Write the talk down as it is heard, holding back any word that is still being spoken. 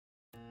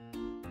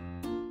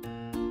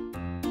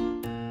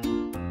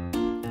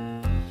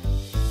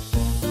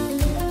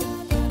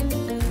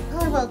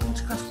welcome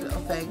to Crafty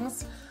Little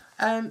Things.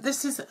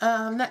 This is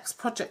our next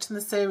project in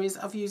the series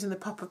of using the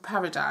Pop of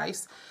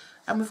Paradise,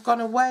 and we've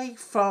gone away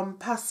from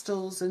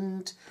pastels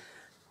and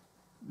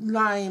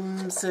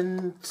limes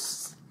and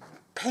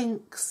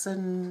pinks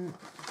and,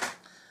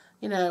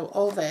 you know,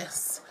 all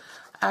this,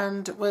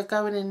 and we're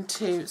going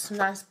into some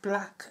nice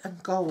black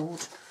and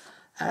gold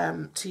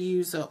to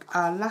use up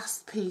our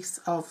last piece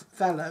of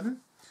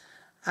vellum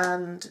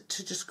and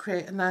to just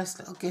create a nice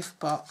little gift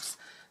box.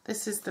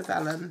 This is the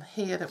vellum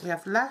here that we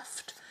have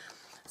left.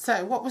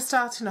 So what we're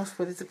starting off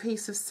with is a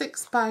piece of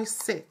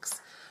 6x6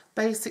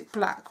 basic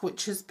black,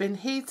 which has been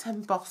heat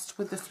embossed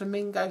with the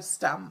Flamingo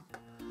stamp.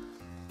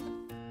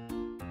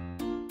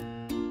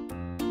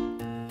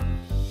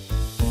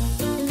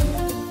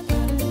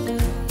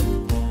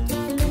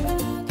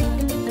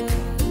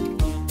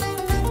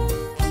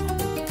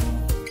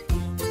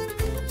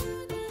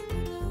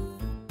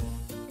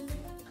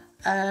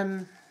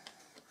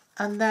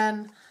 And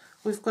then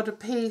we've got a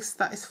piece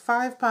that is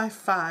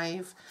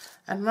 5x5,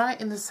 and right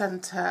in the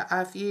centre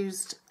I've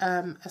used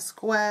a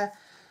square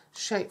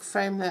shaped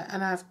framelit,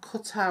 and I've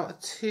cut out a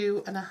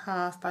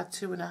 2.5 by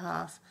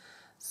 2.5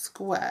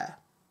 square.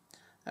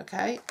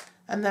 Okay,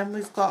 and then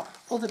we've got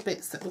other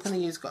bits that we're going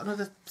to use. Got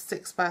another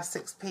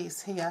 6x6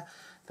 piece here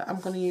that I'm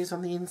going to use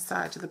on the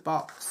inside of the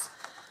box.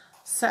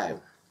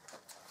 So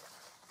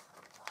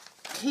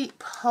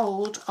keep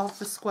hold of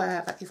the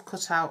square that you've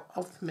cut out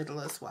of the middle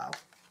as well.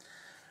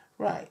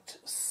 Right,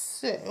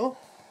 so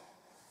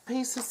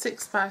piece of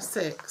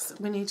 6x6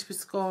 we need to be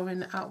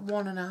scoring at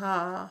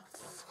 1.5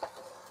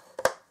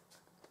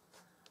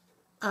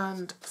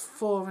 and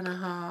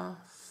 4.5,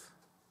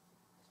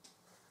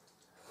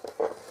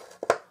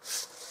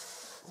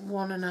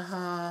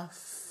 1.5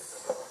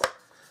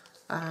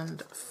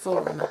 and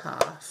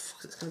 4.5.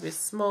 It's going to be a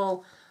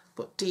small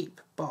but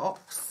deep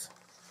box.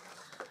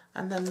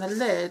 And then the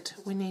lid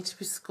we need to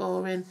be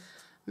scoring,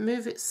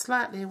 move it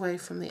slightly away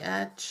from the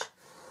edge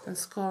and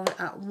score it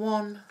at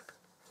 1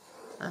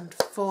 and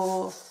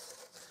 4,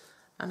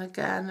 and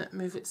again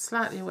move it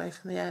slightly away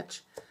from the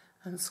edge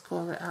and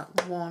score it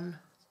at 1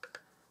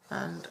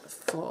 and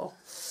 4.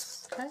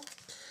 Okay,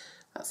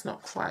 that's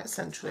not quite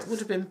central. It would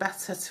have been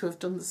better to have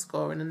done the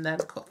scoring and then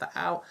cut that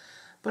out,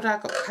 but I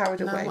got carried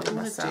away with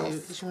myself. What you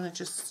want to do is you want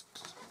to just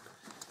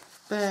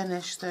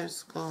burnish those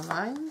score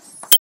lines.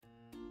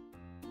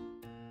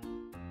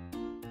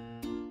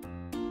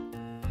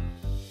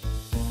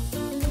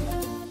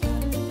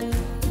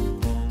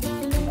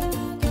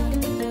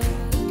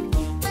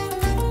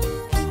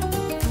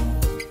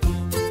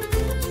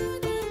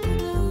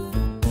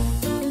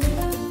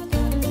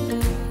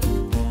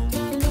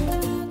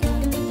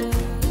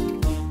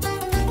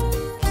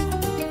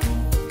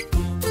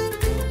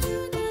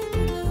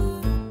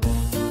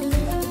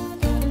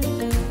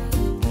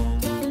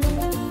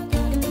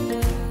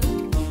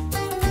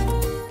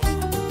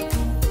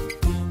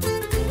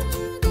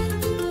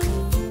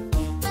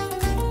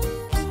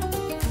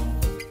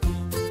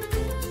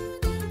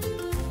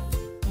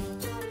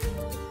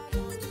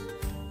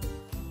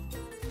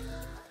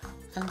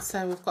 And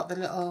so we've got the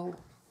little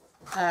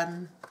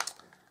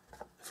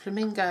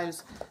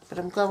flamingos, but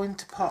I'm going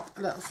to pop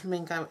a little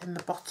flamingo in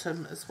the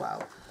bottom as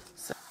well.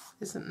 So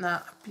isn't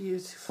that a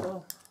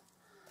beautiful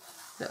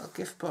little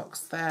gift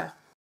box there?